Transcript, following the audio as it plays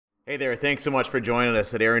Hey there, thanks so much for joining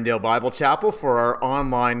us at Arendale Bible Chapel for our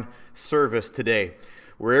online service today.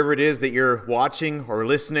 Wherever it is that you're watching or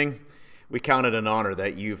listening, we count it an honor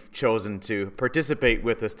that you've chosen to participate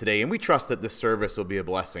with us today, and we trust that this service will be a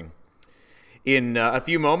blessing. In a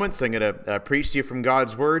few moments, I'm going to preach to you from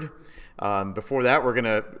God's Word. Before that, we're going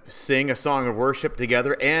to sing a song of worship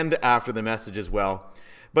together and after the message as well.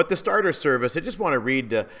 But to start our service, I just want to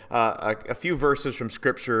read a few verses from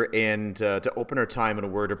Scripture and to open our time in a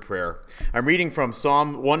word of prayer. I'm reading from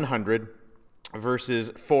Psalm 100,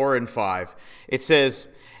 verses 4 and 5. It says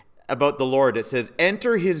about the Lord, it says,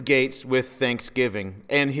 "Enter his gates with thanksgiving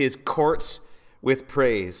and his courts with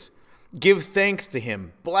praise. Give thanks to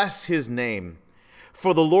him, bless his name.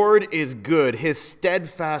 For the Lord is good, his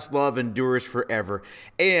steadfast love endures forever,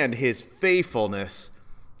 and his faithfulness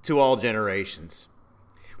to all generations."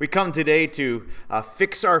 We come today to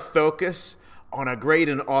fix our focus on a great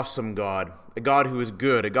and awesome God, a God who is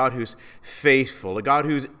good, a God who's faithful, a God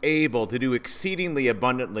who's able to do exceedingly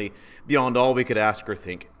abundantly beyond all we could ask or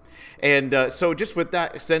think. And so just with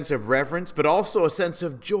that sense of reverence, but also a sense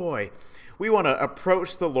of joy, we want to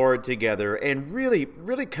approach the Lord together and really,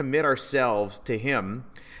 really commit ourselves to him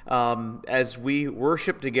as we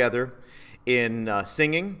worship together in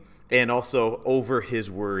singing and also over his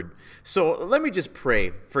word. So let me just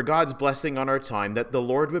pray for God's blessing on our time, that the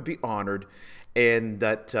Lord would be honored and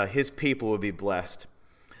that his people would be blessed.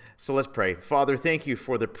 So let's pray. Father, thank you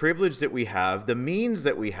for the privilege that we have, the means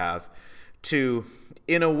that we have to,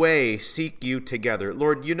 in a way, seek you together.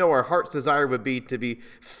 Lord, you know our heart's desire would be to be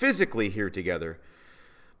physically here together.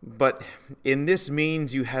 But in this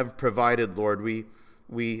means you have provided, Lord, we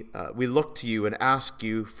look to you and ask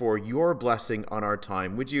you for your blessing on our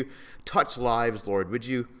time. Would you touch lives, Lord? Would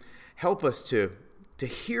you help us to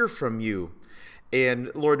hear from you? And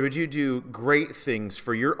Lord, would you do great things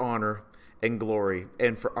for your honor and glory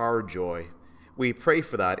and for our joy? We pray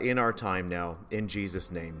for that in our time now. In Jesus'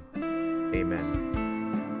 name, amen.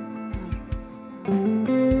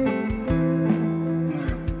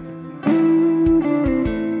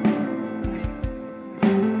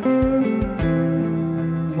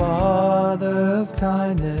 Father of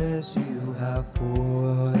kindness, you have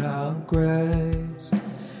poured out grace.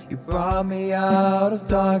 You brought me out of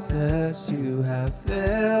darkness, you have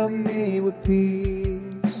filled me with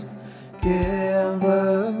peace.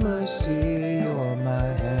 Giver of mercy, you're my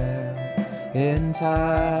help in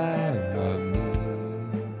time of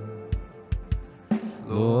need.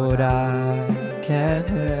 Lord, I can't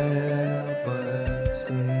help but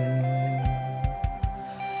sing.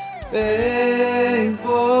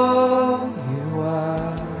 Faithful you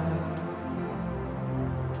are,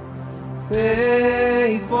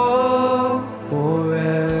 faithful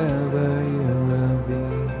forever you will be.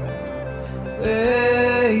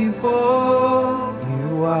 Faithful you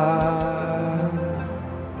are,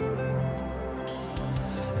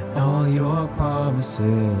 and all your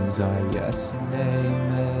promises are yes and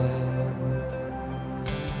amen.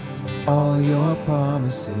 All your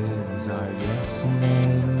promises are yes and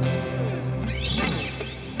amen.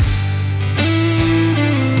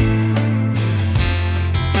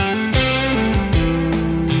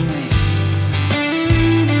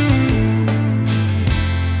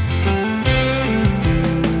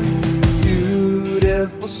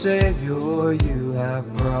 Savior, you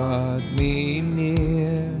have brought me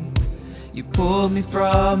near. You pulled me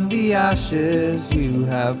from the ashes, you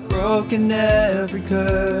have broken every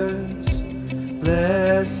curse.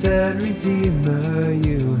 Blessed Redeemer,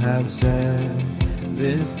 you have set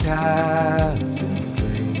this captive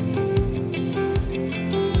free.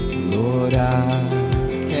 Lord, I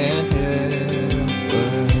can't help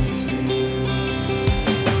but sing.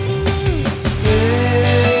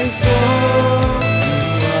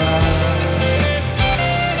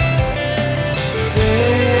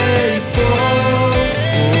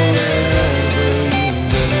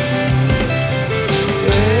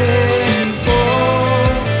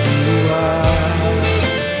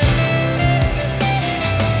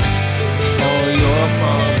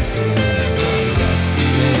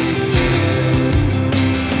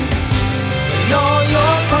 All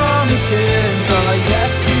your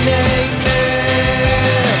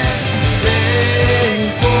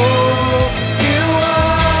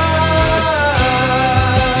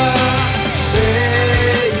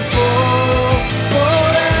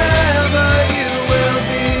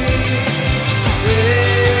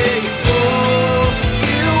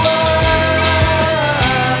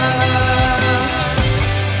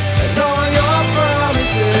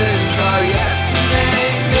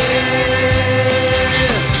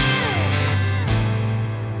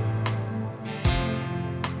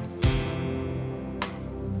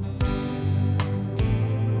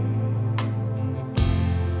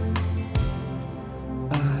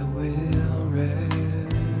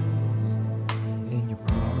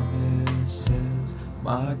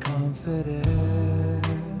confidence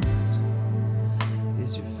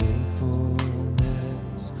is your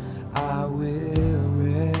faithfulness. I will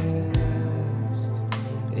rest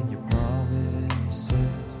in your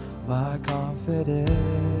promises. My confidence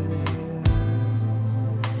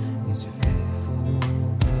is your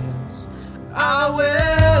faithfulness. I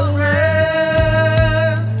will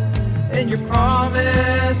rest in your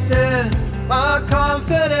promises. My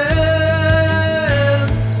confidence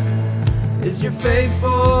is your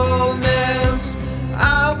faithfulness.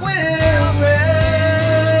 I will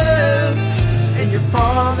rest in your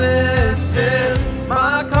promises.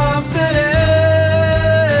 My confidence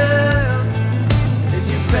is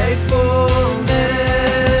your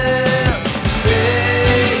faithfulness.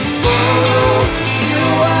 Faithful you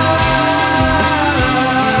are,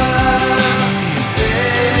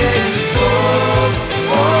 faithful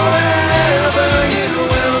forever you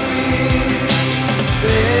will be.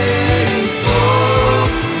 Faithful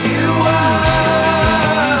you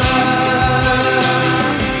are.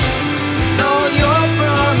 All your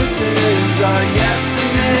promises are yes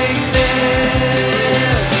and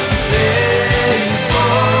amen.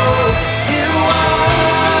 Faithful you are.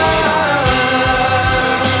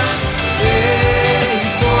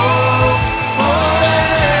 Faithful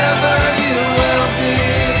forever you will be.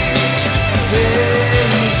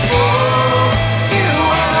 Faithful you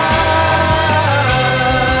are.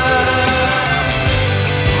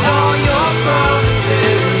 All your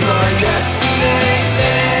promises are yes and amen.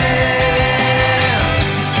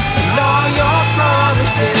 And all your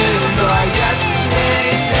promises are yes and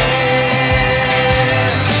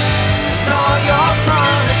amen. And all your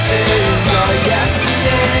promises are yes and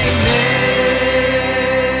amen.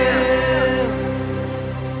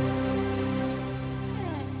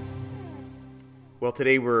 Well,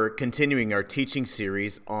 today we're continuing our teaching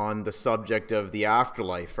series on the subject of the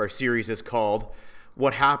afterlife. Our series is called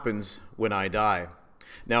What Happens When I Die?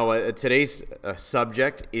 Now, today's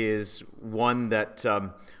subject is one that,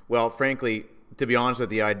 well, frankly, to be honest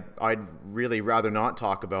with you, I'd really rather not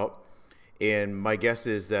talk about. And my guess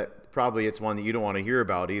is that probably it's one that you don't want to hear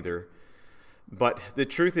about either. But the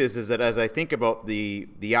truth is that as I think about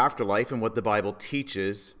the afterlife and what the Bible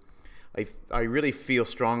teaches, I really feel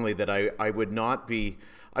strongly that I would not be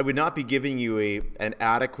giving you an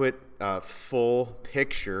adequate, full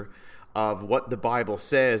picture of what the Bible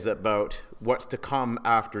says about what's to come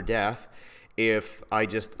after death if I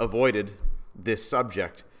just avoided this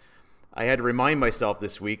subject. I had to remind myself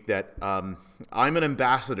this week that I'm an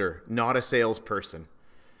ambassador, not a salesperson.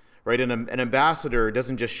 Right, an ambassador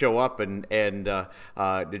doesn't just show up and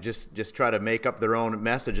just try to make up their own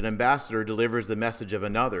message. An ambassador delivers the message of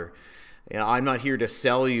another. And I'm not here to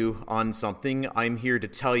sell you on something. I'm here to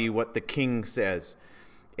tell you what the King says.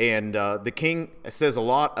 And the King says a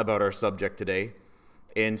lot about our subject today.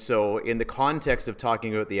 And so in the context of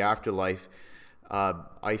talking about the afterlife,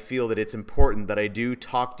 I feel that it's important that I do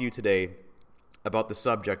talk to you today about the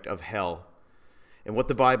subject of hell and what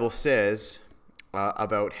the Bible says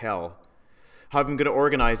about hell. How I'm going to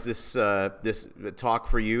organize this talk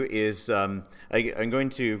for you is I'm going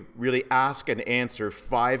to really ask and answer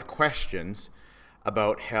 5 questions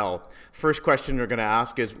about hell. First question we're going to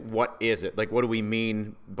ask is, what is it? Like, what do we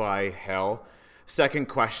mean by hell? Second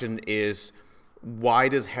question is, why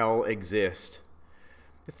does hell exist?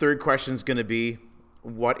 The third question is going to be,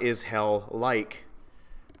 what is hell like?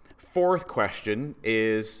 Fourth question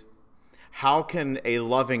is, how can a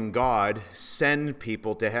loving God send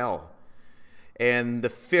people to hell? And the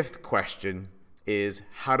fifth question is,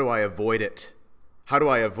 how do I avoid it? How do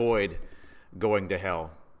I avoid going to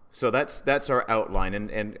hell? So that's our outline,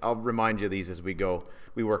 and I'll remind you of these as we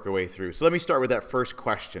work our way through. So let me start with that first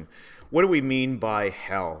question. What do we mean by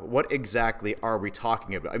hell? What exactly are we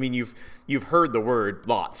talking about? I mean, you've heard the word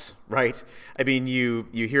lots, right? I mean, you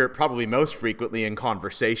hear it probably most frequently in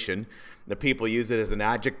conversation. The people use it as an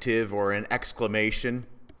adjective or an exclamation.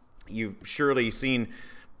 You've surely seen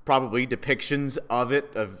probably depictions of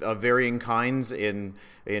it of varying kinds in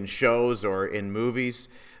shows or in movies.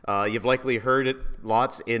 You've likely heard it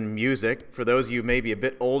lots in music. For those of you maybe a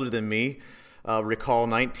bit older than me, recall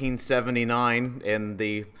 1979 and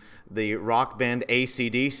the rock band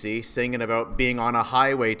AC/DC singing about being on a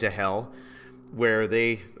highway to hell, where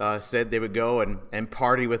they said they would go and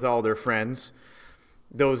party with all their friends.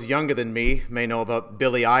 Those younger than me may know about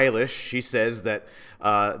Billie Eilish. She says that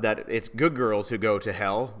it's good girls who go to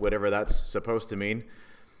hell, whatever that's supposed to mean.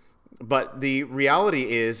 But the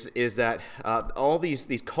reality is that all these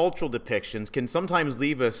cultural depictions can sometimes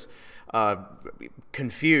leave us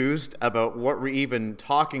confused about what we're even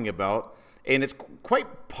talking about. And it's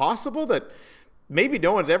quite possible that maybe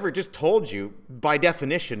no one's ever just told you, by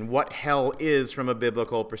definition, what hell is from a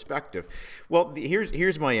biblical perspective. Well,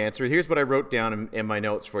 here's my answer. Here's what I wrote down in my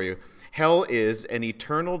notes for you. Hell is an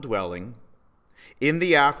eternal dwelling in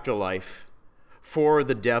the afterlife for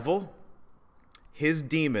the devil, his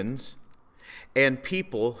demons, and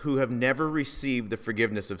people who have never received the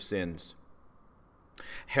forgiveness of sins.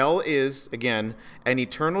 Hell is, again, an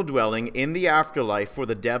eternal dwelling in the afterlife for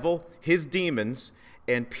the devil, his demons,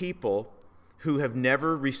 and people who have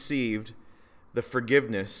never received the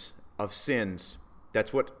forgiveness of sins.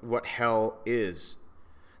 That's what hell is.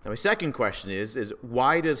 Now, my second question is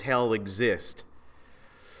why does hell exist?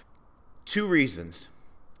 Two reasons.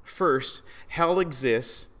 First, hell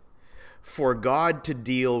exists for God to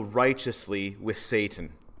deal righteously with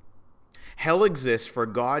Satan. Hell exists for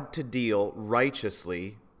God to deal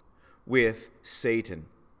righteously with Satan.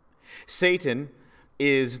 Satan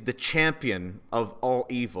is the champion of all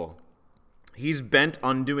evil. He's bent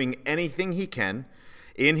on doing anything he can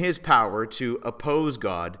in his power to oppose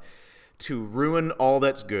God, to ruin all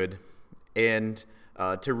that's good, and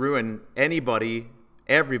to ruin anybody,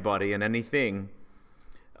 everybody, and anything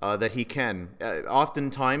that he can.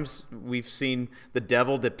 Oftentimes, we've seen the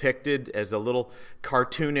devil depicted as a little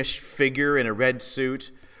cartoonish figure in a red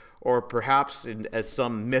suit, or perhaps as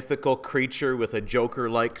some mythical creature with a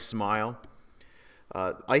Joker-like smile.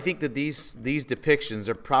 I think that these depictions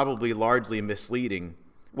are probably largely misleading.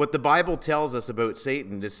 What the Bible tells us about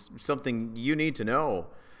Satan is something you need to know.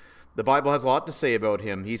 The Bible has a lot to say about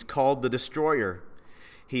him. He's called the destroyer.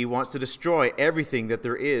 He wants to destroy everything that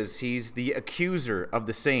there is. He's the accuser of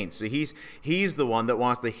the saints. So he's the one that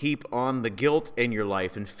wants to heap on the guilt in your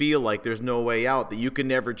life and feel like there's no way out, that you can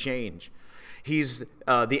never change. He's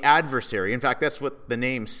the adversary. In fact, that's what the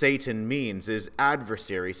name Satan means, is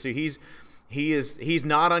adversary. So he's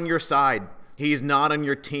not on your side. He's not on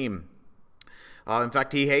your team. In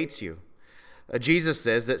fact, he hates you. Jesus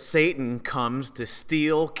says that Satan comes to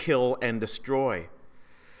steal, kill, and destroy.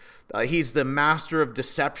 He's the master of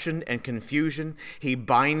deception and confusion. He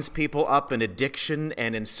binds people up in addiction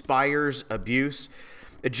and inspires abuse.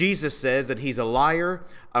 Jesus says that he's a liar,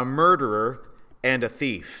 a murderer, and a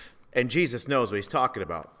thief. And Jesus knows what he's talking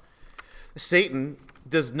about. Satan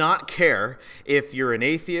does not care if you're an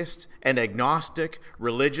atheist, an agnostic,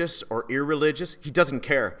 religious, or irreligious. He doesn't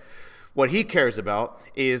care. What he cares about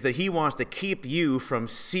is that he wants to keep you from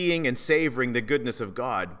seeing and savoring the goodness of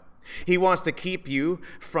God. He wants to keep you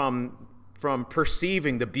from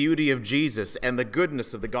perceiving the beauty of Jesus and the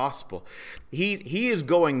goodness of the gospel. He is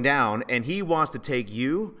going down, and he wants to take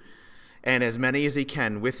you and as many as he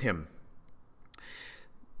can with him.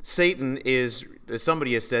 Satan is, as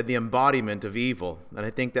somebody has said, the embodiment of evil, and I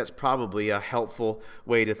think that's probably a helpful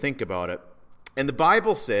way to think about it. And the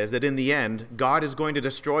Bible says that in the end, God is going to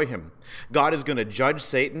destroy him. God is going to judge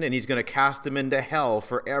Satan, and he's going to cast him into hell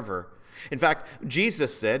forever. In fact,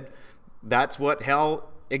 Jesus said that's what hell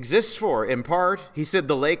exists for, in part. He said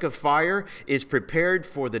the lake of fire is prepared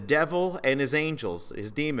for the devil and his angels,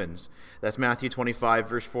 his demons. That's Matthew 25,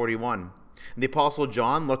 verse 41. And the Apostle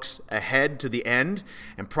John looks ahead to the end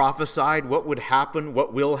and prophesied what would happen,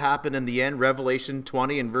 what will happen in the end. Revelation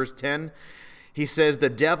 20 and verse 10. He says the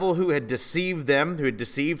devil who had deceived them, who had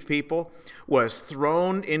deceived people, was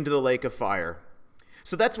thrown into the lake of fire.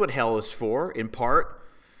 So that's what hell is for, in part.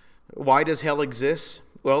 Why does hell exist?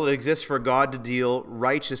 Well, it exists for God to deal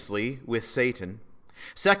righteously with Satan.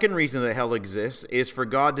 Second reason that hell exists is for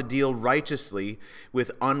God to deal righteously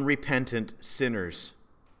with unrepentant sinners.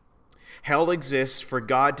 Hell exists for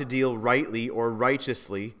God to deal rightly or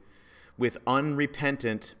righteously with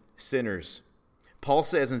unrepentant sinners. Paul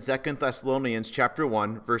says in 2 Thessalonians chapter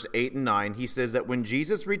 1, verse 8 and 9, he says that when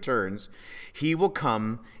Jesus returns, he will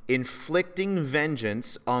come inflicting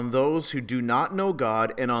vengeance on those who do not know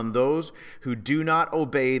God and on those who do not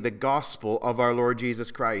obey the gospel of our Lord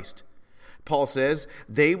Jesus Christ. Paul says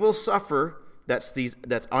they will suffer,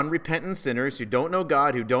 that's unrepentant sinners who don't know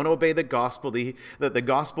God, who don't obey the gospel. The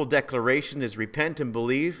gospel declaration is repent and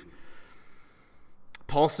believe.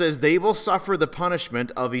 Paul says they will suffer the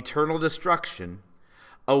punishment of eternal destruction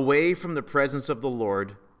away from the presence of the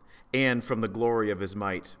Lord and from the glory of his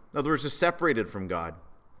might. In other words, they're separated from God.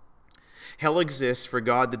 Hell exists for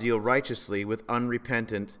God to deal righteously with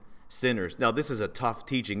unrepentant sinners. Now, this is a tough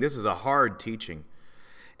teaching. This is a hard teaching.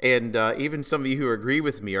 And even some of you who agree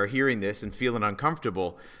with me are hearing this and feeling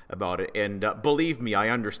uncomfortable about it. And believe me, I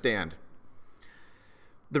understand.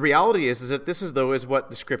 The reality is that this is what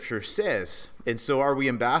the Scripture says. And so are we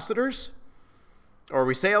ambassadors or are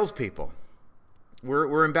we salespeople?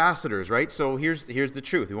 We're ambassadors, right? So here's the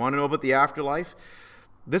truth. We want to know about the afterlife?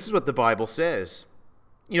 This is what the Bible says.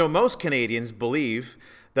 Most Canadians believe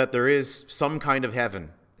that there is some kind of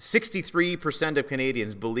heaven. 63% of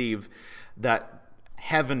Canadians believe that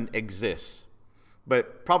heaven exists. But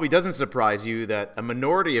it probably doesn't surprise you that a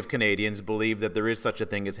minority of Canadians believe that there is such a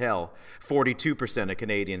thing as hell. 42% of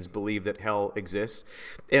Canadians believe that hell exists.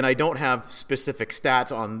 And I don't have specific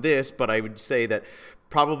stats on this, but I would say that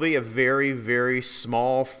probably a very, very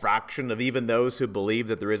small fraction of even those who believe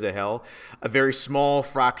that there is a hell, a very small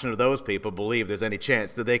fraction of those people believe there's any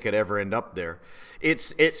chance that they could ever end up there.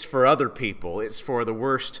 It's for other people. It's for the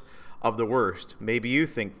worst of the worst. Maybe you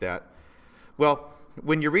think that. Well,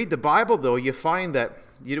 when you read the Bible, though, you find that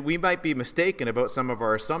we might be mistaken about some of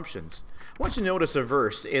our assumptions. I want you to notice a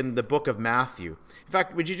verse in the book of Matthew. In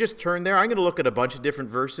fact, would you just turn there? I'm going to look at a bunch of different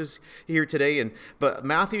verses here today. But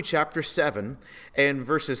Matthew chapter 7 and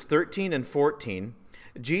verses 13 and 14,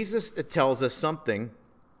 Jesus tells us something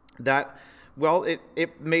that, well,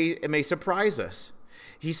 it may surprise us.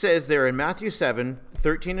 He says there in Matthew 7,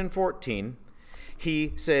 13 and 14,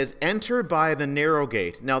 he says, enter by the narrow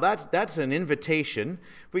gate. Now, that's an invitation.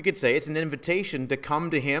 We could say it's an invitation to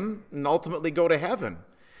come to him and ultimately go to heaven.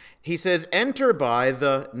 He says, enter by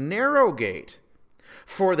the narrow gate.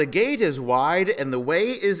 For the gate is wide and the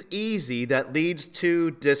way is easy that leads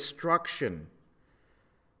to destruction.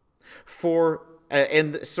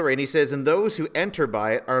 And he says, and those who enter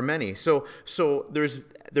by it are many. So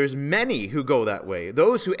there's many who go that way.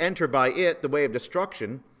 Those who enter by it, the way of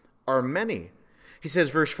destruction, are many. He says,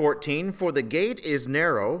 verse 14, for the gate is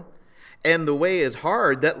narrow, and the way is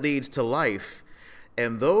hard that leads to life,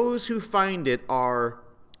 and those who find it are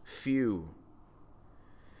few.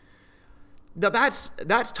 Now that's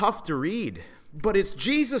tough to read, but it's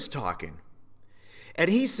Jesus talking.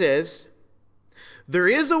 And he says, there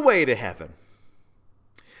is a way to heaven,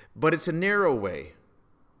 but it's a narrow way.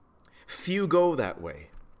 Few go that way.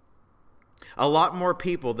 A lot more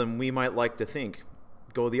people than we might like to think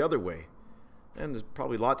go the other way. And there's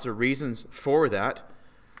probably lots of reasons for that.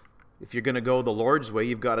 If you're going to go the Lord's way,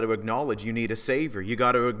 you've got to acknowledge you need a Savior. You've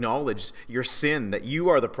got to acknowledge your sin, that you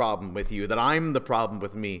are the problem with you, that I'm the problem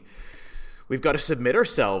with me. We've got to submit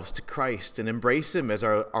ourselves to Christ and embrace him as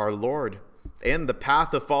our Lord. And the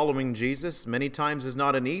path of following Jesus many times is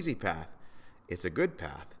not an easy path. It's a good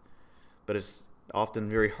path, but it's often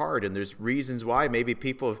very hard. And there's reasons why maybe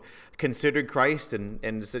people have considered Christ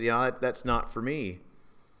and said, that's not for me.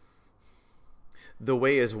 The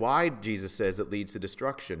way is wide, Jesus says, it leads to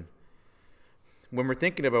destruction. When we're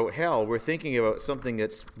thinking about hell, we're thinking about something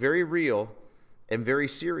that's very real and very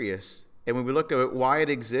serious. And when we look at why it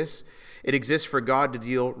exists for God to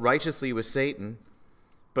deal righteously with Satan,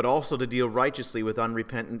 but also to deal righteously with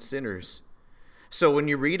unrepentant sinners. So when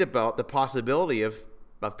you read about the possibility of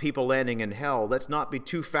people landing in hell, let's not be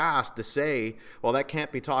too fast to say, well, that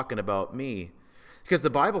can't be talking about me. Because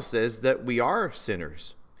the Bible says that we are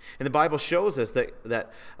sinners. And the Bible shows us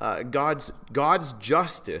that God's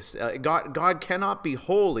justice, God cannot be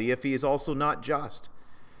holy if he is also not just.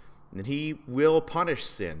 And he will punish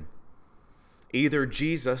sin. Either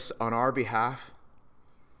Jesus on our behalf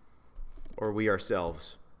or we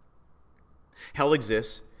ourselves. Hell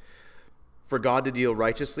exists for God to deal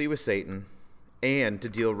righteously with Satan and to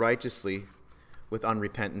deal righteously with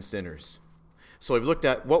unrepentant sinners. So we've looked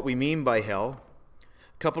at what we mean by hell.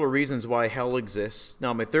 Couple of reasons why hell exists.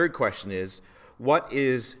 Now, my third question is, what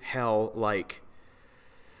is hell like?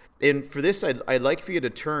 And for this, I'd like for you to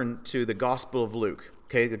turn to the Gospel of Luke.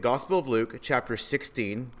 Okay, the Gospel of Luke, chapter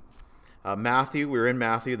 16. Matthew, we're in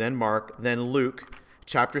Matthew, then Mark, then Luke,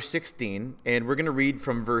 chapter 16. And we're going to read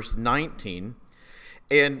from verse 19.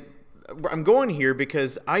 And I'm going here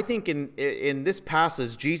because I think in this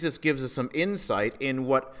passage, Jesus gives us some insight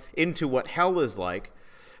into what hell is like,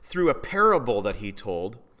 through a parable that he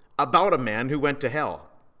told about a man who went to hell.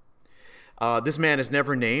 This man is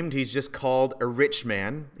never named. He's just called a rich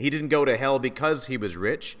man. He didn't go to hell because he was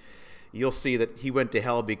rich. You'll see that he went to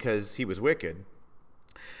hell because he was wicked.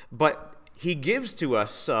 But he gives to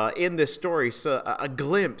us in this story a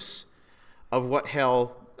glimpse of what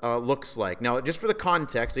hell looks like. Now, just for the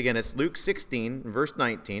context, again, it's Luke 16, verse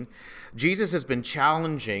 19. Jesus has been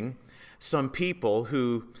challenging some people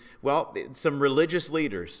some religious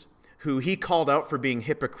leaders who he called out for being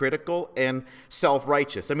hypocritical and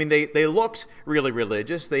self-righteous. I mean, they looked really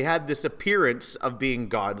religious. They had this appearance of being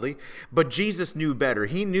godly, but Jesus knew better.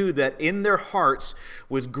 He knew that in their hearts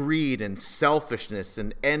was greed and selfishness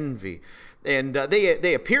and envy. And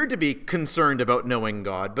they appeared to be concerned about knowing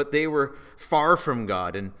God, but they were far from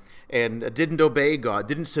God and didn't obey God,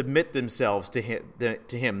 didn't submit themselves to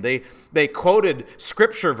him. They quoted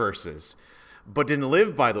scripture verses, but didn't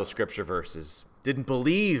live by those scripture verses, didn't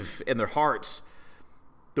believe in their hearts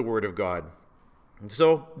the Word of God. And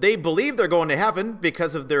so they believe they're going to heaven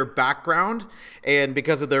because of their background and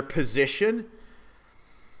because of their position.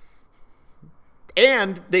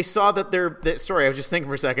 And they saw that I was just thinking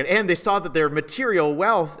for a second. And they saw that their material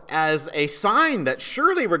wealth as a sign that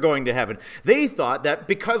surely we're going to heaven. They thought that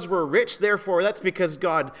because we're rich, therefore that's because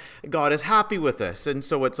God is happy with us. And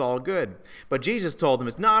so it's all good. But Jesus told them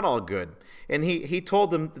it's not all good. And he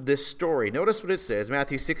told them this story. Notice what it says,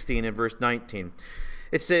 Matthew 16 and verse 19.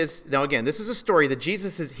 It says, now again, this is a story that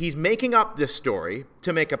he's making up this story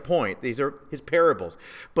to make a point. These are his parables.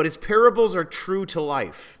 But his parables are true to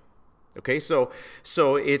life. Okay, so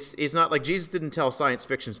it's not like Jesus didn't tell science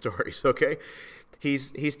fiction stories, okay?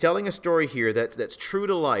 He's telling a story here that's true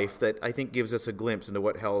to life that I think gives us a glimpse into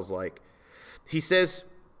what hell's like. He says,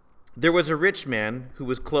 there was a rich man who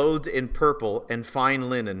was clothed in purple and fine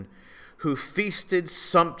linen, who feasted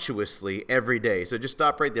sumptuously every day. So just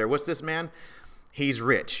stop right there. What's this man? He's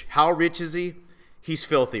rich. How rich is he? He's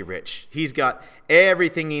filthy rich. He's got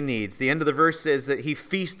everything he needs. The end of the verse says that he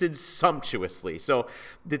feasted sumptuously. So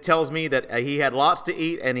it tells me that he had lots to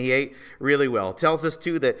eat and he ate really well. It tells us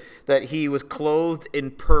too that he was clothed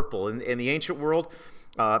in purple. In the ancient world,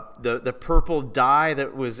 the purple dye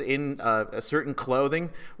that was in a certain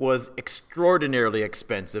clothing was extraordinarily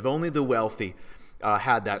expensive. Only the wealthy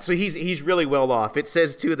had that. So he's really well off. It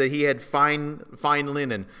says too that he had fine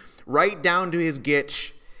linen, right down to his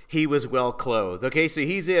gitch. He was well clothed. Okay, so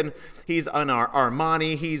he's on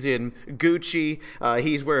Armani, he's in Gucci,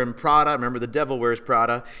 he's wearing Prada. Remember, the devil wears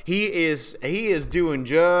Prada. He is doing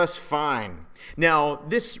just fine. Now,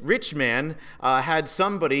 this rich man had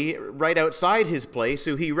somebody right outside his place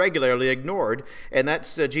who he regularly ignored, and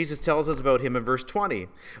that's Jesus tells us about him in verse 20.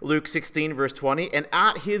 Luke 16, verse 20, and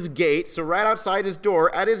at his gate, so right outside his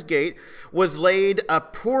door, at his gate, was laid a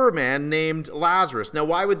poor man named Lazarus. Now,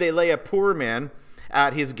 why would they lay a poor man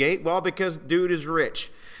at his gate? Well, because dude is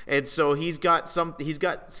rich, and so he's got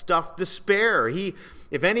stuff to spare.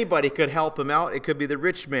 If anybody could help him out, it could be the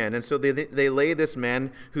rich man. And so they lay this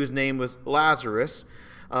man whose name was Lazarus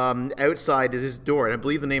outside his door. And I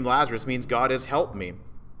believe the name Lazarus means God has helped me.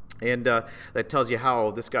 And that tells you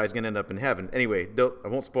how this guy's going to end up in heaven. Anyway, I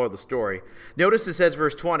won't spoil the story. Notice it says,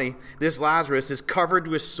 verse 20, this Lazarus is covered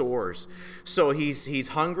with sores. So he's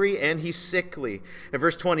hungry and he's sickly. In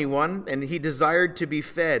verse 21, and he desired to be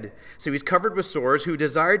fed. So he's covered with sores, who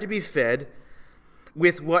desired to be fed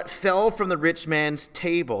with what fell from the rich man's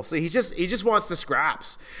table. So he just wants the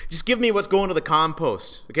scraps. Just give me what's going to the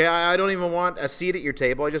compost. Okay, I don't even want a seat at your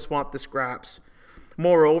table. I just want the scraps.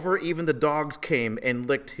 Moreover, even the dogs came and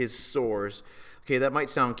licked his sores. Okay, that might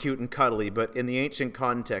sound cute and cuddly, but in the ancient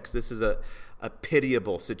context, this is a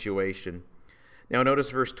pitiable situation. Now notice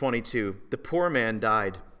verse 22. The poor man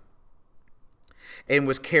died and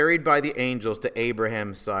was carried by the angels to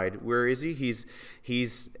Abraham's side. Where is he?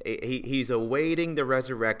 He's awaiting the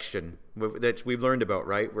resurrection that we've learned about,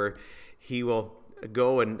 right? Where he will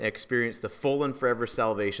go and experience the full and forever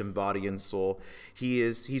salvation, body and soul.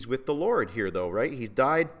 He's with the Lord here, though, right? He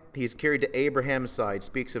died. He's carried to Abraham's side.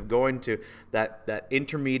 Speaks of going to that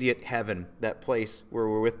intermediate heaven, that place where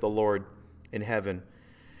we're with the Lord in heaven.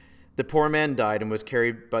 The poor man died and was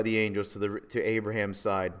carried by the angels to Abraham's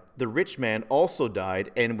side. The rich man also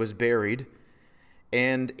died and was buried,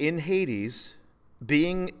 and in Hades,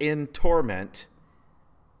 being in torment.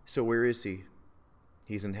 So where is he?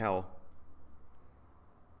 He's in hell.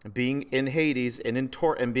 Being in Hades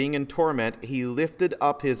and being in torment, he lifted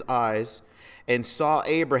up his eyes and saw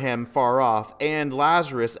Abraham far off and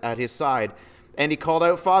Lazarus at his side. And he called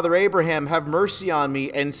out, Father Abraham, have mercy on me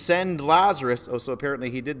and send Lazarus. Oh, so apparently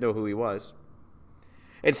he did know who he was.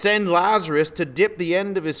 And send Lazarus to dip the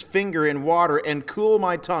end of his finger in water and cool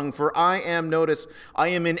my tongue, for I am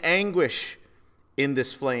in anguish in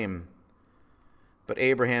this flame. But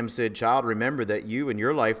Abraham said, Child, remember that you in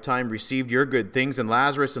your lifetime received your good things, and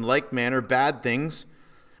Lazarus in like manner bad things.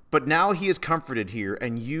 But now he is comforted here,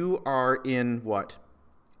 and you are in what?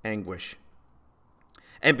 Anguish.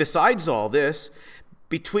 And besides all this,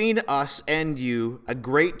 between us and you, a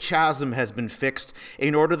great chasm has been fixed,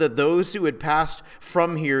 in order that those who had passed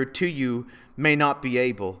from here to you may not be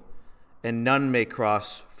able, and none may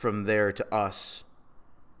cross from there to us.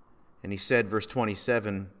 And he said, verse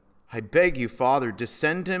 27, I beg you, Father,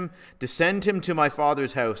 send him to my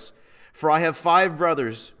father's house, for I have 5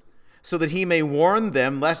 brothers, so that he may warn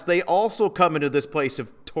them, lest they also come into this place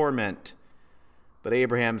of torment. But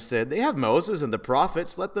Abraham said, they have Moses and the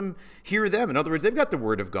prophets. Let them hear them. In other words, they've got the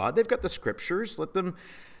word of God. They've got the scriptures. Let them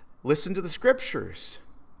listen to the scriptures.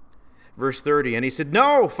 Verse 30, and he said,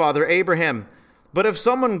 No, Father Abraham, but if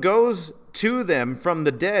someone goes to them from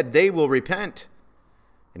the dead, they will repent.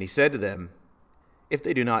 And he said to them, if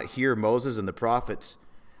they do not hear Moses and the prophets,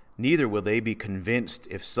 neither will they be convinced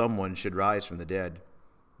if someone should rise from the dead.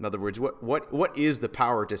 In other words, what is the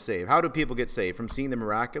power to save? How do people get saved? From seeing the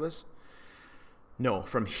miraculous? No,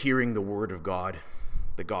 from hearing the word of God,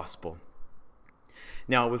 the gospel.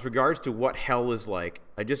 Now, with regards to what hell is like,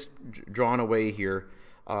 I just drawn away here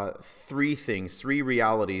three things, three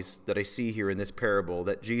realities that I see here in this parable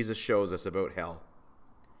that Jesus shows us about hell.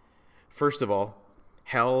 First of all,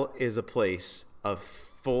 hell is a place of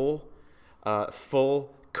full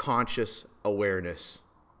conscious awareness.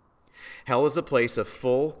 Hell is a place of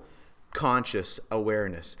full conscious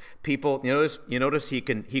awareness. People, you notice he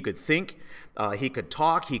could think, he could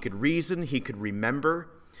talk, he could reason, he could remember,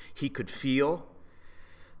 he could feel.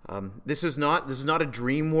 This is not a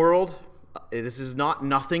dream world. This is not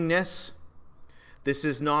nothingness. This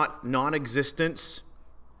is not non-existence.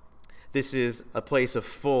 This is a place of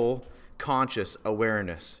full conscious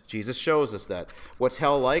awareness. Jesus shows us that. What's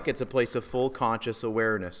hell like? It's a place of full conscious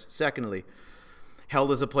awareness. Secondly,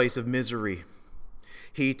 hell is a place of misery.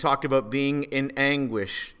 He talked about being in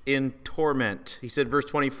anguish, in torment. He said, verse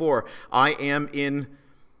 24, I am in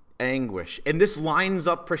anguish. And this lines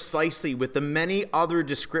up precisely with the many other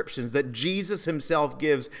descriptions that Jesus himself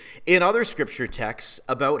gives in other scripture texts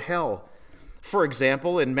about hell. For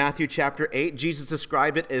example, in Matthew chapter 8, Jesus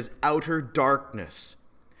described it as outer darkness.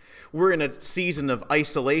 We're in a season of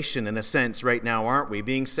isolation in a sense right now, aren't we?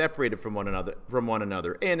 Being separated from one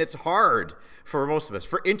another. And it's hard for most of us.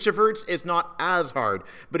 For introverts, it's not as hard.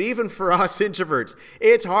 But even for us introverts,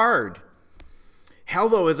 it's hard. Hell,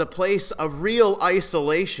 though, is a place of real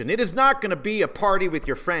isolation. It is not going to be a party with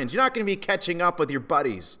your friends. You're not going to be catching up with your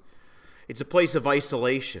buddies. It's a place of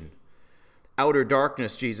isolation. Outer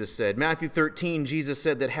darkness, Jesus said. Matthew 13, Jesus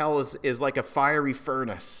said that hell is like a fiery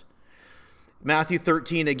furnace. Matthew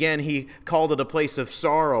 13, again, he called it a place of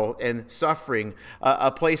sorrow and suffering,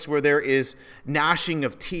 a place where there is gnashing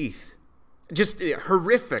of teeth. Just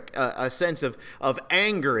horrific, a sense of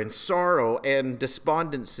anger and sorrow and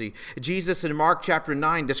despondency. Jesus in Mark chapter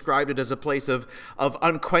 9 described it as a place of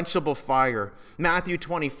unquenchable fire. Matthew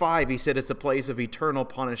 25, he said it's a place of eternal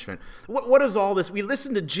punishment. What is all this? We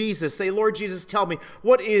listen to Jesus say, Lord Jesus, tell me,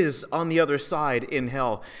 what is on the other side in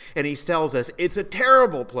hell? And he tells us, it's a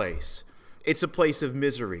terrible place. It's a place of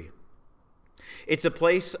misery. It's a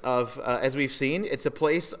place of, as we've seen, it's a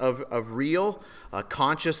place of real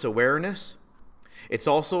conscious awareness. It's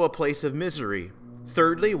also a place of misery.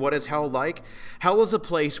 Thirdly, what is hell like? Hell is a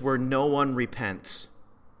place where no one repents.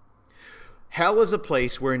 Hell is a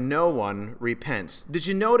place where no one repents. Did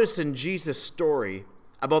you notice in Jesus' story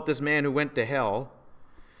about this man who went to hell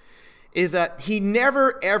is that he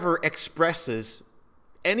never ever expresses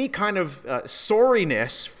any kind of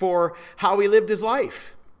sorriness for how he lived his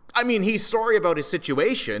life. I mean, he's sorry about his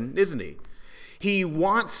situation, isn't he? He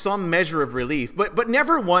wants some measure of relief, but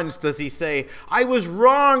never once does he say, I was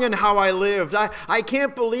wrong in how I lived. I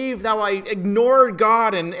can't believe how I ignored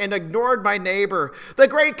God and ignored my neighbor. The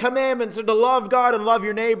great commandments are to love God and love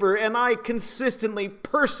your neighbor, and I persistently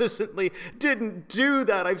didn't do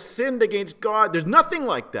that. I've sinned against God. There's nothing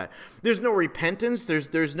like that. There's no repentance.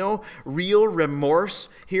 There's no real remorse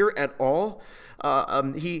here at all.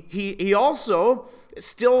 He also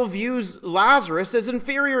still views Lazarus as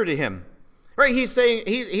inferior to him. Right? He's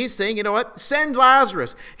saying, you know what? Send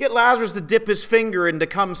Lazarus. Get Lazarus to dip his finger and to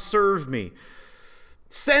come serve me.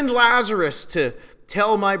 Send Lazarus to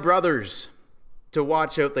tell my brothers to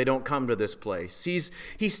watch out they don't come to this place.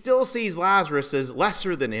 He still sees Lazarus as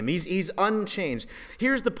lesser than him. He's unchanged.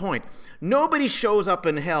 Here's the point. Nobody shows up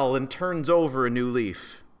in hell and turns over a new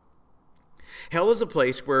leaf. Hell is a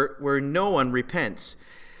place where no one repents.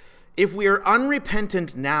 If we are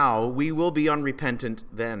unrepentant now, we will be unrepentant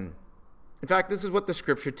then. In fact, this is what the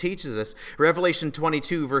scripture teaches us. Revelation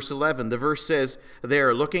 22, verse 11, the verse says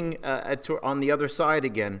there, looking on the other side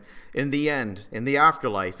again, in the end, in the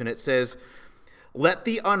afterlife, and it says, let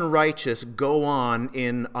the unrighteous go on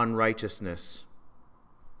in unrighteousness,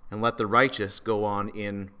 and let the righteous go on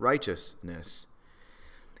in righteousness.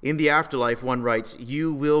 In the afterlife, one writes,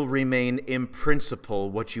 you will remain in principle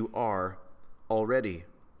what you are already.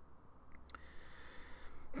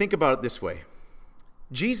 Think about it this way.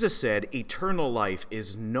 Jesus said eternal life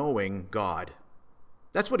is knowing God.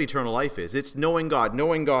 That's what eternal life is. It's knowing God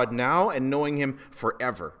now and knowing him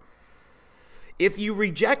forever. If you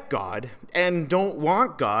reject God and don't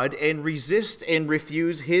want God and resist and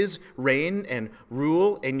refuse his reign and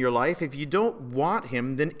rule in your life, if you don't want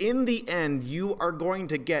him, then in the end you are going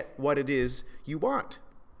to get what it is you want.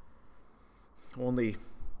 Only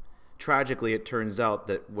tragically it turns out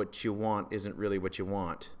that what you want isn't really what you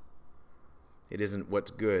want. It isn't what's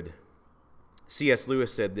good. C.S.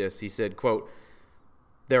 Lewis said this. He said, quote,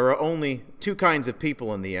 "There are only two kinds of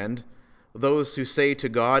people in the end, those who say to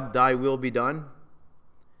God, 'Thy will be done,'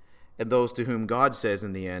 and those to whom God says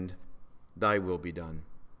in the end, 'Thy will be done.'"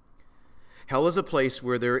 Hell is a place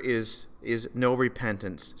where there is no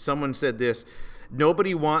repentance. Someone said this,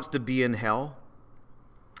 "Nobody wants to be in hell,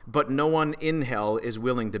 but no one in hell is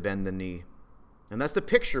willing to bend the knee." And that's the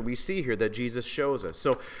picture we see here that Jesus shows us.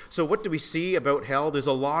 So what do we see about hell? There's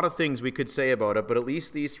a lot of things we could say about it, but at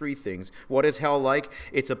least these three things. What is hell like?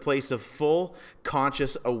 It's a place of full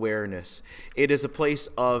conscious awareness. It is a place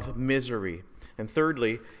of misery. And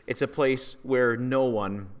thirdly, it's a place where no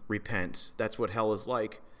one repents. That's what hell is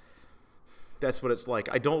like. That's what it's like.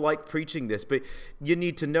 I don't like preaching this, but you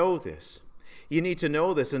need to know this. You need to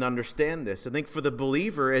know this and understand this. I think for the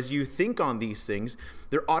believer, as you think on these things,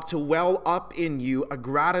 there ought to well up in you a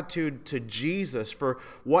gratitude to Jesus for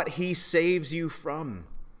what he saves you from.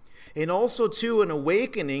 And also, too, an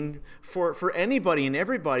awakening for anybody and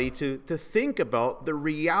everybody to think about the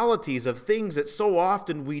realities of things that so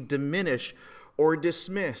often we diminish or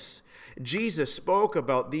dismiss. Jesus spoke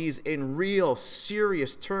about these in real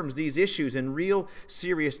serious terms, these issues in real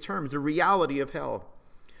serious terms, the reality of hell.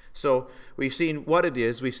 So we've seen what it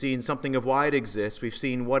is, we've seen something of why it exists, we've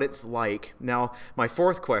seen what it's like. Now, my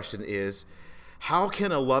fourth question is, how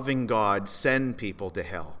can a loving God send people to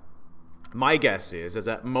hell? My guess is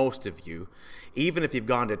that most of you, even if you've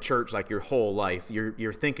gone to church like your whole life,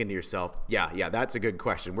 you're thinking to yourself, yeah, that's a good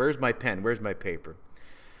question. Where's my pen? Where's my paper?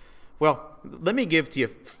 Well, let me give to you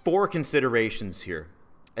 4 considerations here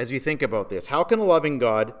as you think about this. How can a loving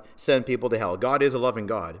God send people to hell? God is a loving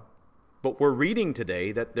God. But we're reading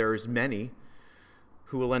today that there's many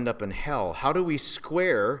who will end up in hell. How do we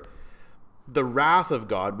square the wrath of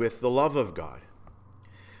God with the love of God?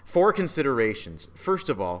 4 considerations. First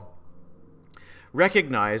of all,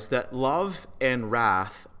 recognize that love and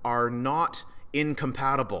wrath are not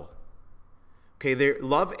incompatible. Okay,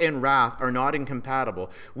 love and wrath are not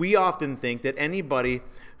incompatible. We often think that anybody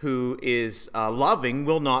who is loving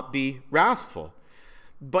will not be wrathful.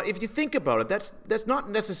 But if you think about it, that's not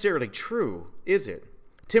necessarily true, is it?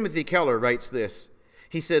 Timothy Keller writes this.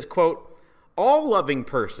 He says, quote, "All loving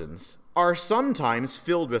persons are sometimes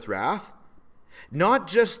filled with wrath, not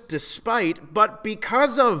just despite, but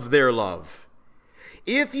because of their love.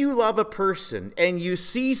 If you love a person and you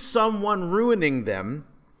see someone ruining them,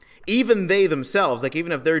 even they themselves, like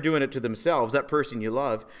even if they're doing it to themselves, that person you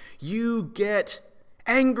love, you get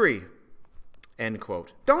angry." End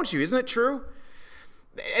quote. Don't you? Isn't it true?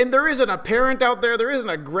 And there isn't a parent out there isn't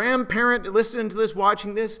a grandparent listening to this,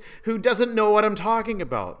 watching this, who doesn't know what I'm talking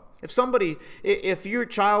about. If your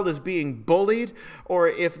child is being bullied, or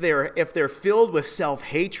if they're filled with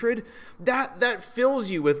self-hatred, that fills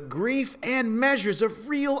you with grief and measures of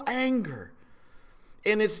real anger.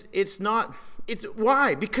 And it's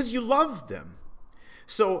why? Because you love them.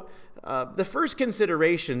 So the first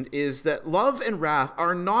consideration is that love and wrath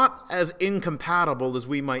are not as incompatible as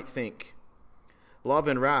we might think. Love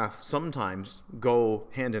and wrath sometimes go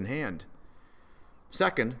hand in hand.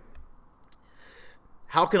 Second,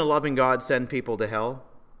 how can a loving God send people to hell?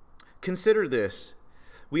 Consider this.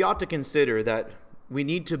 We ought to consider that we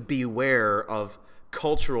need to beware of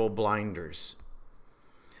cultural blinders.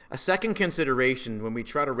 A second consideration when we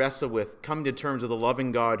try to wrestle with, come to terms with a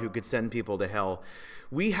loving God who could send people to hell,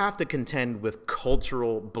 we have to contend with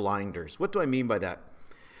cultural blinders. What do I mean by that?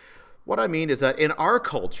 What I mean is that in our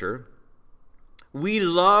culture, we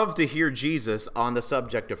love to hear Jesus on the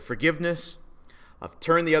subject of forgiveness, of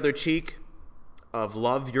turn the other cheek, of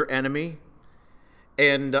love your enemy,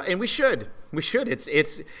 and we should.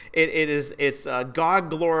 It's God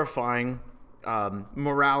glorifying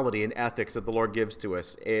morality and ethics that the Lord gives to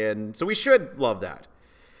us, and so we should love that.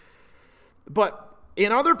 But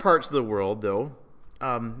in other parts of the world, though,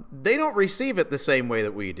 they don't receive it the same way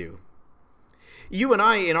that we do. You and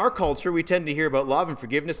I, in our culture, we tend to hear about love and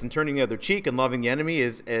forgiveness and turning the other cheek and loving the enemy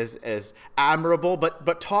as admirable,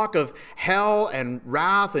 but talk of hell and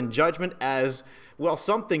wrath and judgment as, well,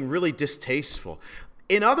 something really distasteful.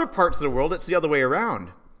 In other parts of the world, it's the other way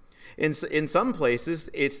around. In some places,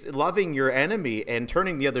 it's loving your enemy and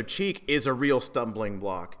turning the other cheek is a real stumbling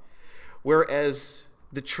block. Whereas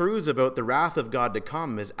the truths about the wrath of God to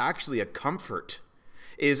come is actually a comfort,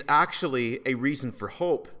 is actually a reason for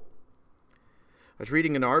hope. I was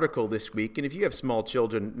reading an article this week, and if you have small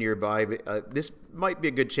children nearby, this might be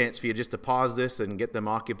a good chance for you just to pause this and get them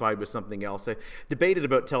occupied with something else. I debated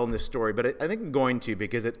about telling this story, but I think I'm going to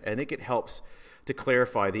because I think it helps to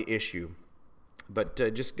clarify the issue. But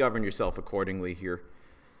just govern yourself accordingly here.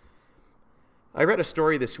 I read a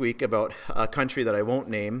story this week about a country that I won't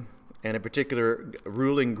name, and a particular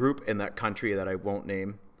ruling group in that country that I won't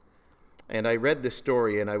name. And I read this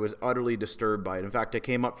story, and I was utterly disturbed by it. In fact, I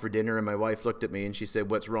came up for dinner, and my wife looked at me, and she said,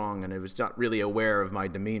 "What's wrong?" And I was not really aware of my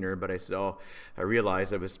demeanor, but I said, I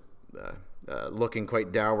realized I was looking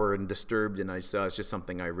quite dour and disturbed, and I said, it's just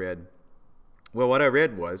something I read. Well, what I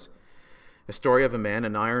read was a story of a man,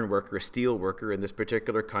 an iron worker, a steel worker in this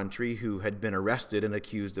particular country who had been arrested and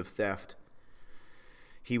accused of theft.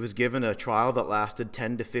 He was given a trial that lasted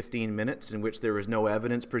 10 to 15 minutes in which there was no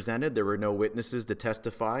evidence presented. There were no witnesses to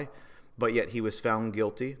testify, but yet he was found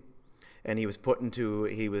guilty. And he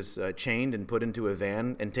was chained and put into a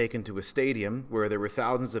van and taken to a stadium where there were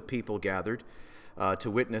thousands of people gathered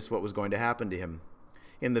to witness what was going to happen to him.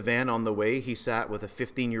 In the van on the way, he sat with a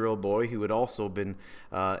 15-year-old boy who had also been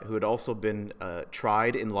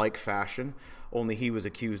tried in like fashion, only he was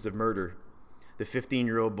accused of murder. The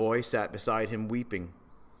 15-year-old boy sat beside him weeping.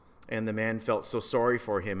 And the man felt so sorry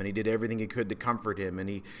for him, and he did everything he could to comfort him, and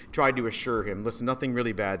he tried to assure him, listen, nothing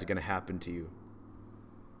really bad is going to happen to you.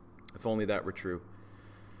 If only that were true.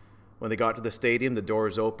 When they got to the stadium, the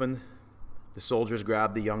doors opened. The soldiers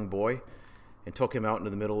grabbed the young boy and took him out into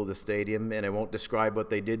the middle of the stadium, and I won't describe what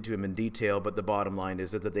they did to him in detail, but the bottom line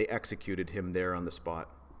is that they executed him there on the spot.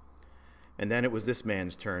 And then it was this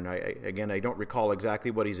man's turn. I don't recall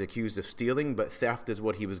exactly what he's accused of stealing, but theft is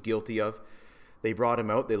what he was guilty of. They brought him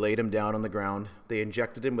out, they laid him down on the ground, they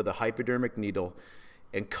injected him with a hypodermic needle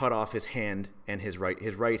and cut off his hand and his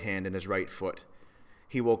right hand and his right foot.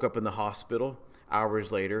 He woke up in the hospital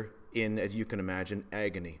hours later in, as you can imagine,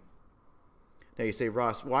 agony. Now you say,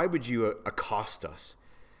 Ross, why would you accost us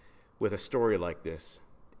with a story like this?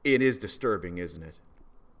 It is disturbing, isn't it?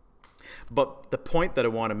 But the point that I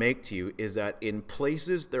want to make to you is that in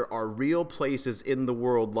places, there are real places in the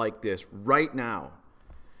world like this right now,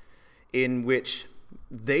 in which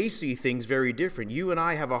they see things very different. You and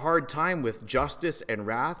I have a hard time with justice and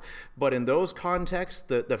wrath, but in those contexts,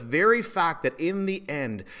 the very fact that in the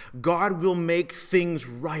end, God will make things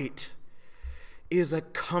right is a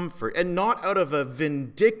comfort, and not out of a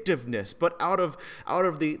vindictiveness, but out of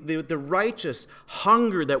the righteous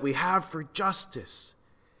hunger that we have for justice.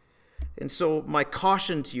 And so my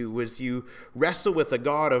caution to you was you wrestle with a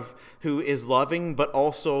God who is loving, but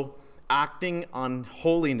also acting on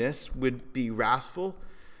holiness would be wrathful.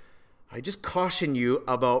 I just caution you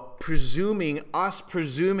about presuming our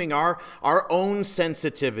own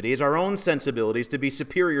sensitivities, our own sensibilities to be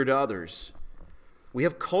superior to others. We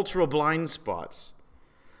have cultural blind spots.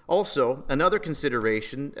 Also, another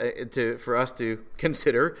consideration for us to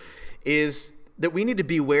consider is that we need to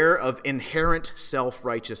beware of inherent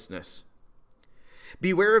self-righteousness.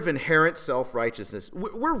 Beware of inherent self-righteousness.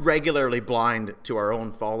 We're regularly blind to our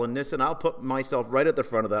own fallenness, and I'll put myself right at the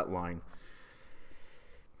front of that line.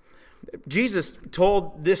 Jesus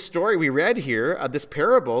told this story we read here, this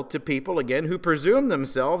parable, to people, again, who presume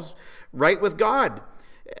themselves right with God.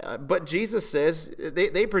 But Jesus says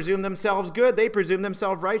they presume themselves good. They presume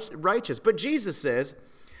themselves righteous. But Jesus says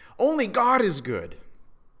only God is good,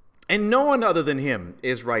 and no one other than him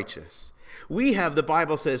is righteous. We have, the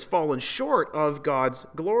Bible says, fallen short of God's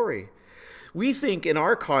glory. We think in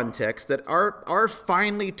our context that our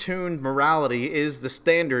finely tuned morality is the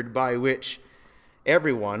standard by which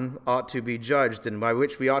everyone ought to be judged and by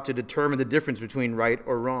which we ought to determine the difference between right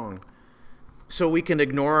or wrong. So we can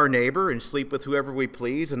ignore our neighbor and sleep with whoever we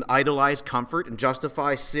please and idolize comfort and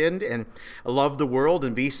justify sin and love the world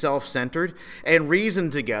and be self-centered and reason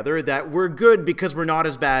together that we're good because we're not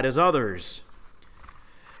as bad as others.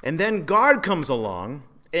 And then God comes along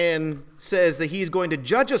and says that he's going to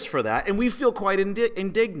judge us for that, and we feel quite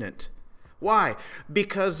indignant. Why?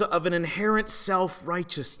 Because of an inherent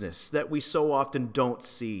self-righteousness that we so often don't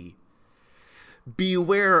see.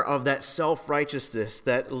 Beware of that self-righteousness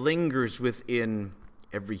that lingers within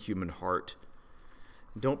every human heart.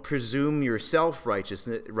 Don't presume you're self-righteous,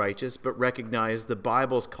 but recognize the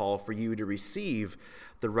Bible's call for you to receive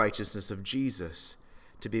the righteousness of Jesus,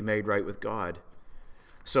 to be made right with God.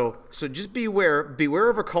 So just beware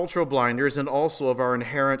of our cultural blinders and also of our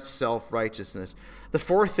inherent self-righteousness. The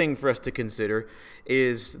fourth thing for us to consider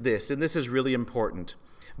is this, and this is really important.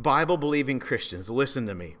 Bible-believing Christians, listen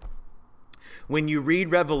to me. When you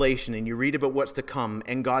read Revelation and you read about what's to come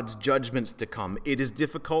and God's judgments to come, it is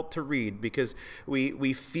difficult to read because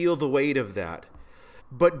we feel the weight of that.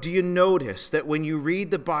 But do you notice that when you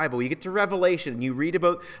read the Bible, you get to Revelation and you read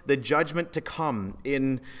about the judgment to come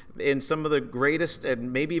in some of the greatest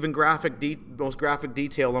and maybe even most graphic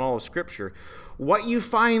detail in all of Scripture, what you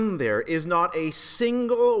find there is not a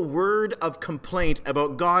single word of complaint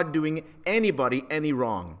about God doing anybody any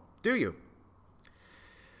wrong, do you?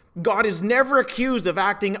 God is never accused of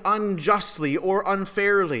acting unjustly or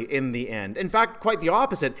unfairly in the end. In fact, quite the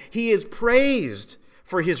opposite. He is praised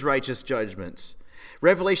for his righteous judgments.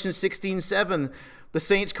 Revelation 16:7, the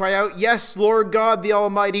saints cry out, "Yes, Lord God the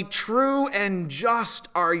Almighty, true and just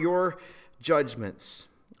are your judgments."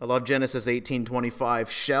 I love Genesis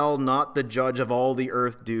 18:25. "Shall not the judge of all the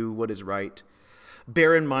earth do what is right?"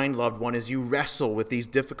 Bear in mind, loved one, as you wrestle with these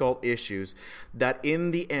difficult issues, that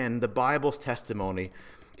in the end, the Bible's testimony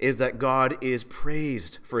is that God is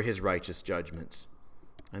praised for his righteous judgments.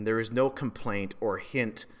 And there is no complaint or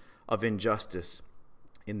hint of injustice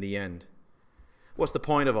in the end. What's the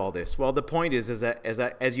point of all this? Well, the point is that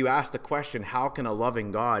as you ask the question, how can a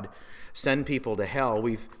loving God send people to hell?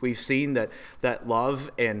 We've seen that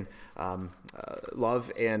love,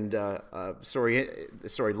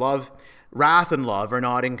 wrath and love are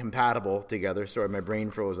not incompatible together. Sorry, my brain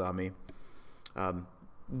froze on me.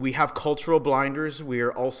 We have cultural blinders. We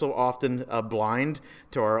are also often blind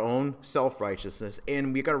to our own self-righteousness,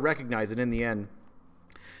 and we've got to recognize that in the end,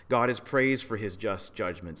 God is praised for his just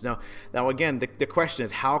judgments. Now again, the question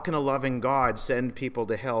is, how can a loving God send people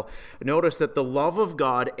to hell? Notice that the love of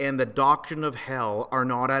God and the doctrine of hell are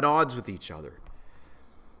not at odds with each other.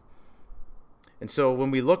 And so when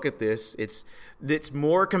we look at this, it's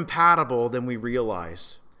more compatible than we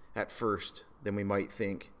realize at first, than we might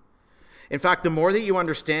think. In fact, the more that you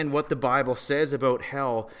understand what the Bible says about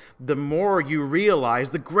hell, the more you realize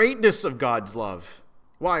the greatness of God's love.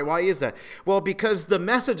 Why? Why is that? Well, because the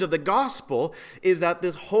message of the gospel is that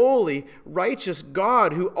this holy, righteous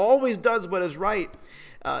God who always does what is right,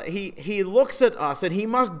 he looks at us and he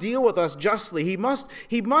must deal with us justly. He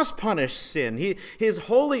must punish sin. His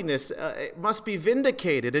holiness must be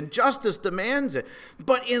vindicated, and justice demands it.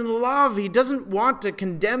 But in love, he doesn't want to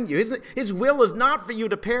condemn you. His will is not for you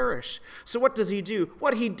to perish. So what does he do?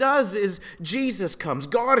 What he does is Jesus comes,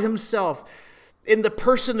 God himself, in the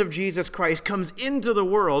person of Jesus Christ, comes into the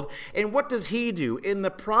world. And what does he do? In the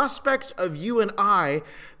prospect of you and I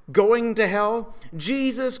going to hell,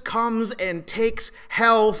 Jesus comes and takes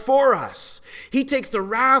hell for us. He takes the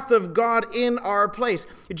wrath of God in our place.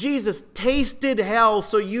 Jesus tasted hell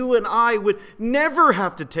so you and I would never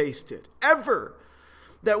have to taste it, ever.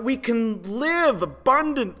 That we can live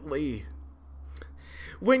abundantly.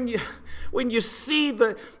 When you see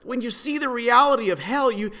the reality of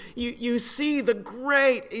hell, you see the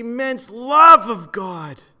great, immense love of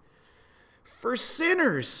God for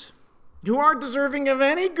sinners who aren't deserving of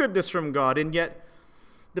any goodness from God. And yet,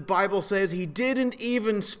 the Bible says he didn't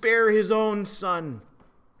even spare his own son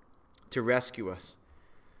to rescue us,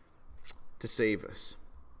 to save us.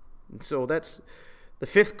 And so that's the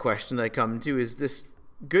fifth question I come to, is this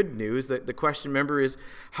good news. That the question, remember, is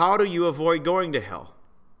how do you avoid going to hell?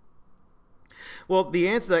 Well, the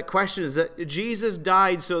answer to that question is that Jesus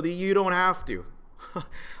died so that you don't have to.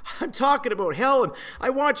 I'm talking about hell, and I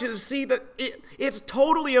want you to see that it's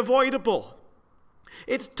totally avoidable.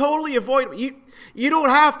 It's totally avoidable. You don't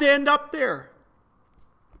have to end up there.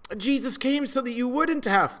 Jesus came so that you wouldn't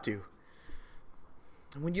have to.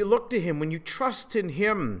 And when you look to him, when you trust in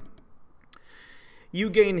him, you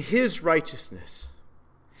gain his righteousness.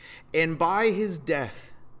 And by his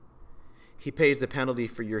death, he pays the penalty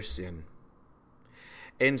for your sin.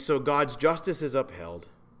 And so God's justice is upheld,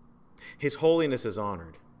 his holiness is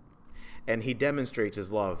honored, and he demonstrates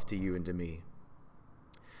his love to you and to me.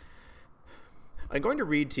 I'm going to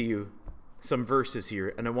read to you some verses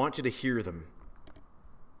here, and I want you to hear them.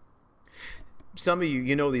 Some of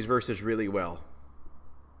you know these verses really well.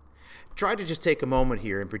 Try to just take a moment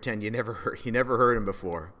here and pretend you never heard them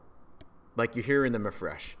before, like you're hearing them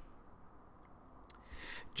afresh.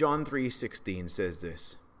 John 3:16 says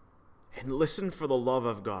this, and listen for the love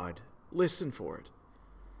of God. Listen for it.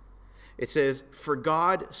 It says, "For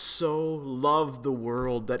God so loved the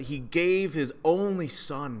world that he gave his only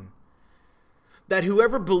Son, that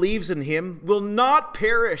whoever believes in him will not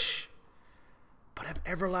perish, but have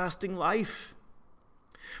everlasting life.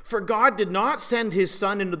 For God did not send his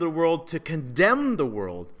Son into the world to condemn the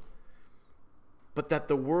world, but that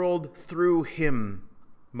the world through him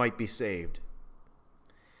might be saved."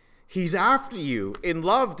 He's after you in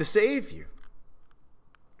love to save you.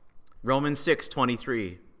 Romans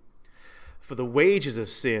 6:23. "For the wages of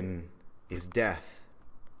sin is death."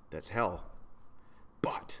 That's hell.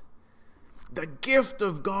 "But the gift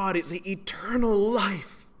of God is the eternal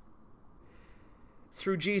life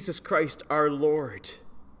through Jesus Christ our Lord."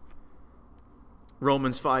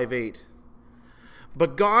 Romans 5:8.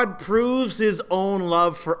 "But God proves his own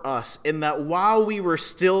love for us in that while we were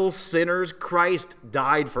still sinners, Christ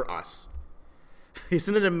died for us."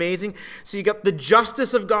 Isn't it amazing? So you got the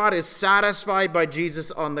justice of God is satisfied by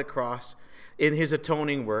Jesus on the cross in his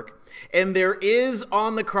atoning work. And there is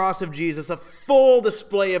on the cross of Jesus a full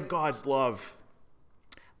display of God's love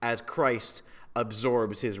as Christ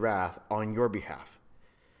absorbs his wrath on your behalf.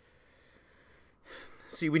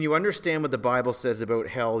 See, when you understand what the Bible says about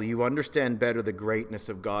hell, you understand better the greatness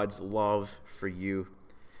of God's love for you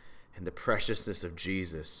and the preciousness of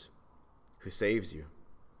Jesus who saves you.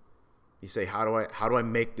 You say, how do I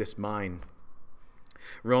make this mine?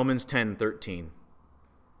 Romans 10:13.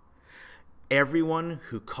 Everyone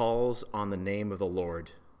who calls on the name of the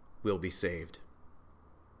Lord will be saved.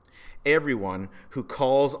 Everyone who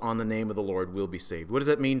calls on the name of the Lord will be saved. What does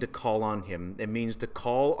that mean to call on him? It means to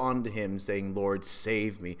call on to him saying, Lord,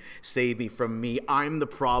 save me from me. I'm the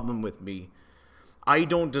problem with me. I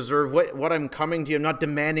don't deserve what I'm coming to you. I'm not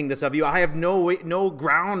demanding this of you. I have no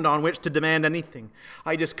ground on which to demand anything.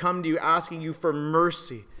 I just come to you asking you for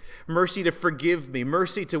mercy. Mercy to forgive me.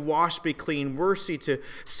 Mercy to wash me clean. Mercy to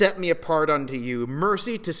set me apart unto you.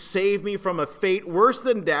 Mercy to save me from a fate worse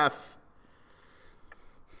than death.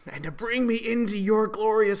 And to bring me into your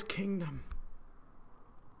glorious kingdom.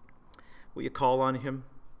 Will you call on him?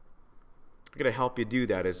 I'm going to help you do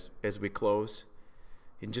that as we close.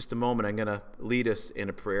 In just a moment, I'm going to lead us in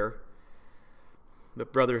a prayer.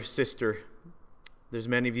 But brother, sister, there's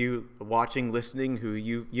many of you watching, listening, who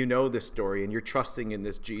you know this story and you're trusting in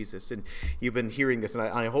this Jesus. And you've been hearing this. And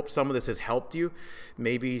I hope some of this has helped you.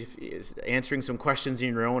 Maybe answering some questions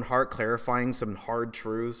in your own heart, clarifying some hard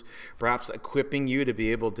truths, perhaps equipping you to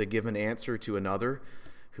be able to give an answer to another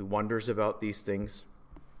who wonders about these things.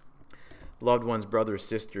 Loved ones, brothers,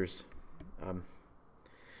 sisters,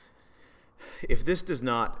 if this does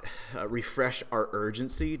not refresh our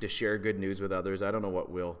urgency to share good news with others, I don't know what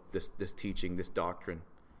will, this teaching, this doctrine.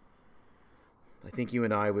 I think you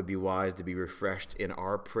and I would be wise to be refreshed in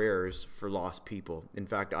our prayers for lost people. In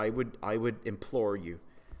fact, I would implore you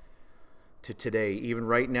to today, even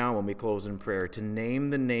right now when we close in prayer, to name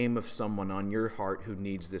the name of someone on your heart who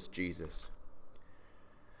needs this Jesus.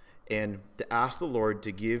 And to ask the Lord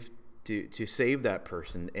to save that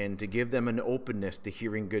person and to give them an openness to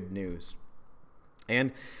hearing good news.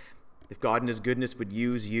 And if God in his goodness would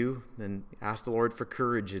use you, then ask the Lord for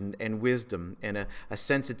courage and wisdom and a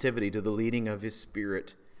sensitivity to the leading of his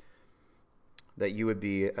Spirit, that you would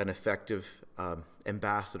be an effective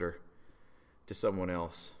ambassador to someone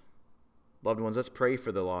else. Loved ones, let's pray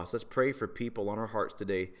for the lost. Let's pray for people on our hearts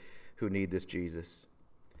today who need this Jesus.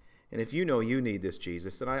 And if you know you need this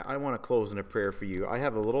Jesus, then I want to close in a prayer for you. I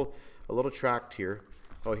have a little tract here.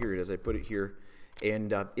 Oh, here it is. I put it here.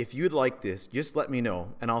 And if you'd like this, just let me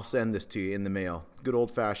know, and I'll send this to you in the mail. Good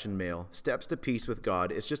old-fashioned mail. Steps to Peace with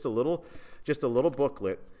God. It's just a little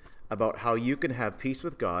booklet about how you can have peace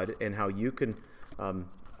with God and how you can.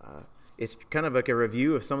 It's kind of like a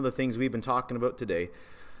review of some of the things we've been talking about today.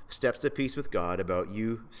 Steps to Peace with God, about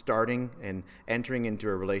you starting and entering into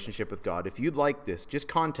a relationship with God. If you'd like this, just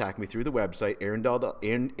contact me through the website,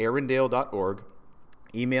 arendale.org.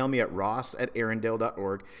 Email me at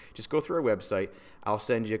ross@arendale.org. Just go through our website. I'll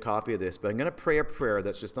send you a copy of this. But I'm going to pray a prayer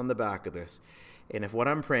that's just on the back of this. And if what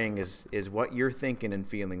I'm praying is what you're thinking and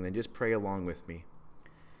feeling, then just pray along with me.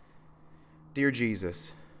 Dear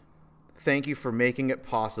Jesus, thank you for making it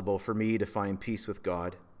possible for me to find peace with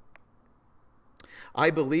God. I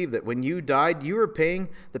believe that when you died, you were paying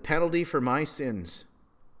the penalty for my sins.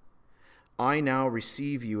 I now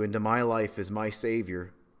receive you into my life as my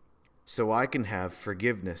Savior, so I can have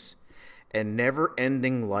forgiveness and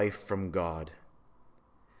never-ending life from God.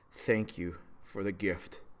 Thank you for the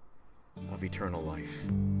gift of eternal life.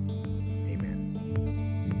 Amen.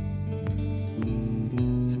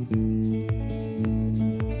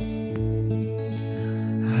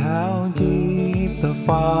 How deep the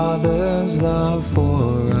Father's love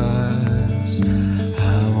for us,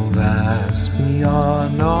 how vast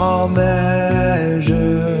beyond all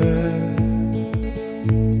measure,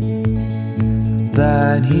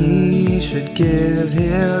 that he should give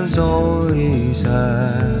his only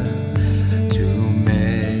Son to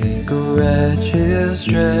make a wretch his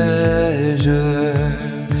treasure.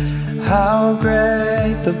 How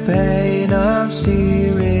great the pain of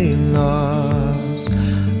searing loss,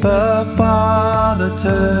 the Father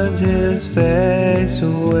turns his face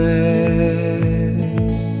away,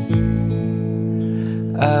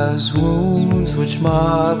 as wounds which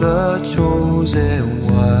mar the chosen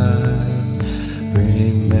one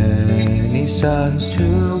bring many sons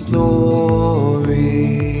to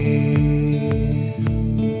glory.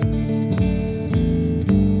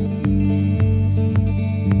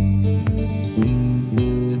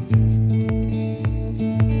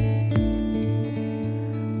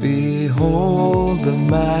 Behold the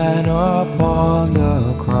man upon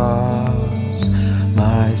the cross,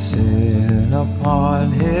 my sin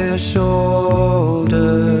upon his shoulders.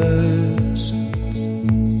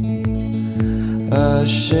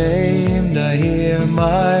 Ashamed, I hear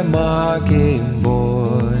my mocking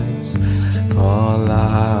voice call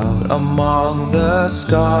out among the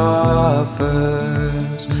scoffers.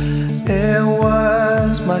 It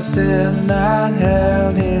was my sin that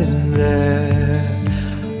held him there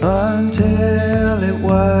until it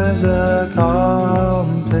was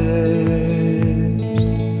accomplished.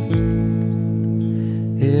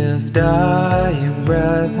 His dying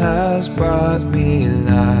breath has brought me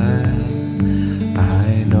life.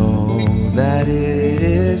 I know that it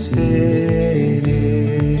is finished.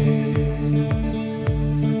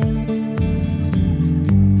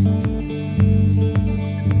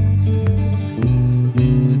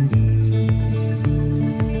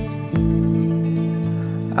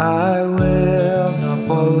 I will not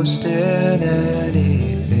boast in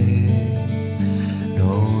anything,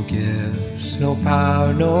 no gifts, no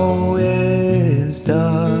power, no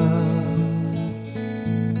wisdom,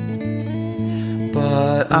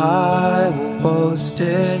 but I will boast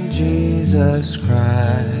in Jesus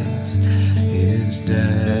Christ, his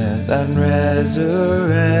death and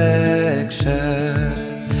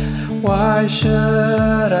resurrection. Why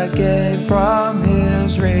should I gain from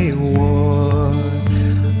his reward?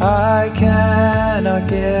 I cannot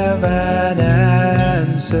give an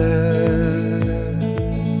answer,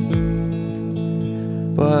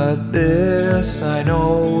 but this I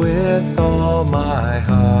know with all my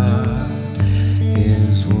heart: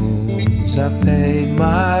 his wounds have paid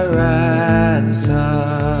my ransom.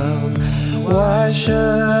 Why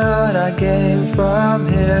should I gain from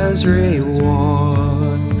his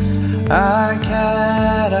reward? I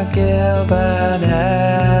cannot give an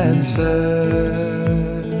answer,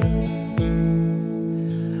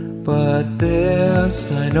 but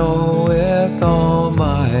this I know with all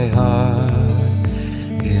my heart: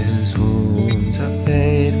 his wounds have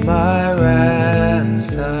paid my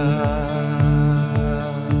ransom.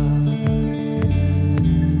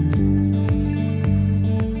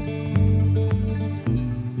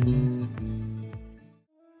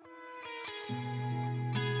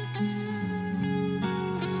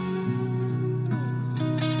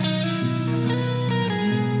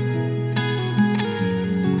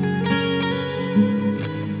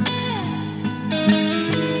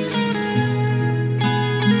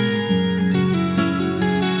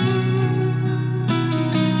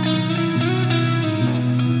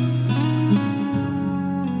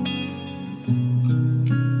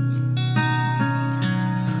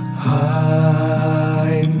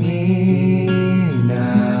 Hide me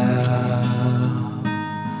now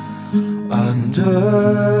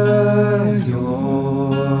under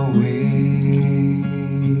your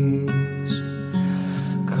wings.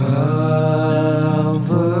 Cover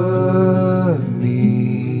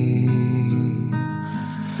me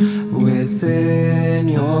within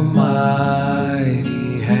your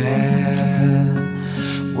mighty hand.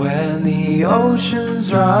 When the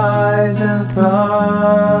oceans rise and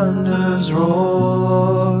thunders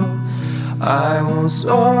roar, I will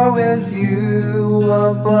soar with you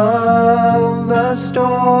above the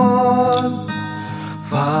storm.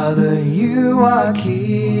 Father, you are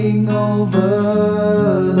king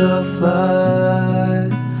over the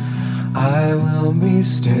flood. I will be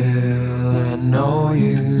still and know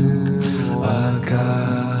you are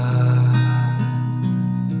God.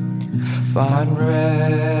 Find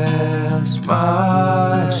rest,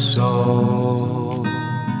 my soul,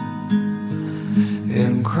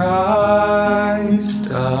 in Christ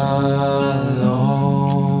alone.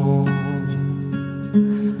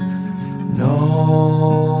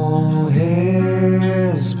 Know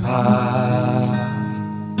his power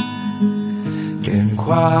in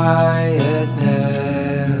quietness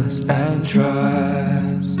and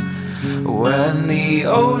trust. When the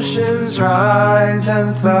oceans rise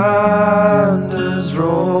and thunders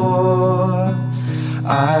roar,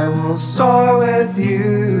 I will soar with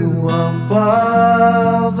you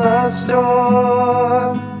above the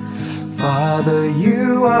storm. Father,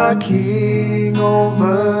 you are king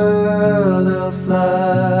over the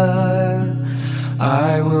flood.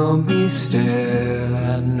 I will be still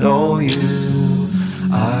and know you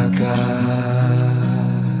are God.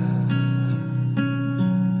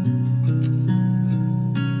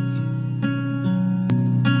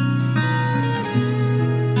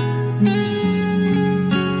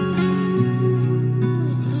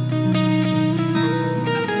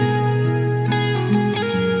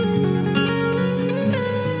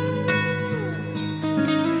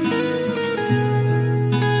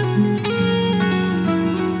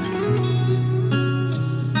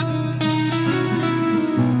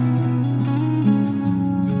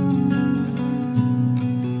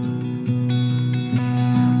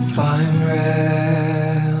 find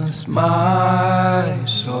rest, my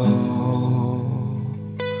soul,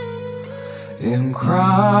 in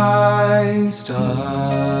Christ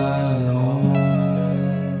alone.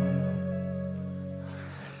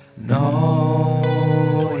 Know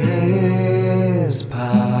His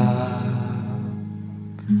path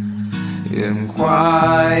in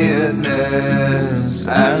quietness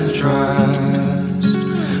and trust.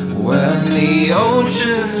 When the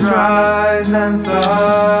oceans rise and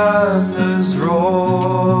thunders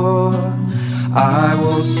roar, I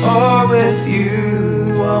will soar with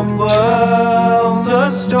you above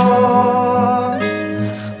the storm.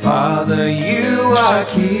 Father, you are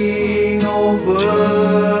King over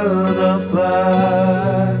the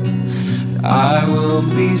flood. I will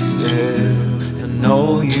be still and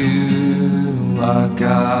know you are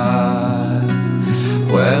God.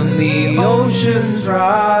 When the oceans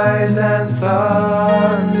rise and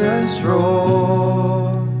thunders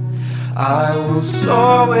roar, I will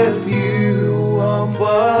soar with you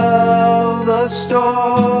above the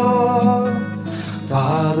storm.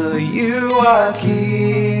 Father, you are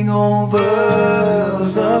King over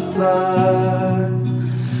the flood.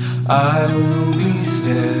 I will be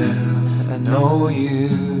still and know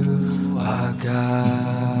you are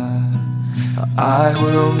God. I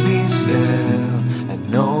will be still and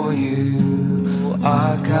know you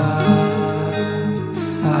are God.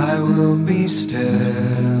 I will be still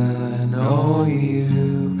and know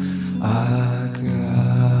you are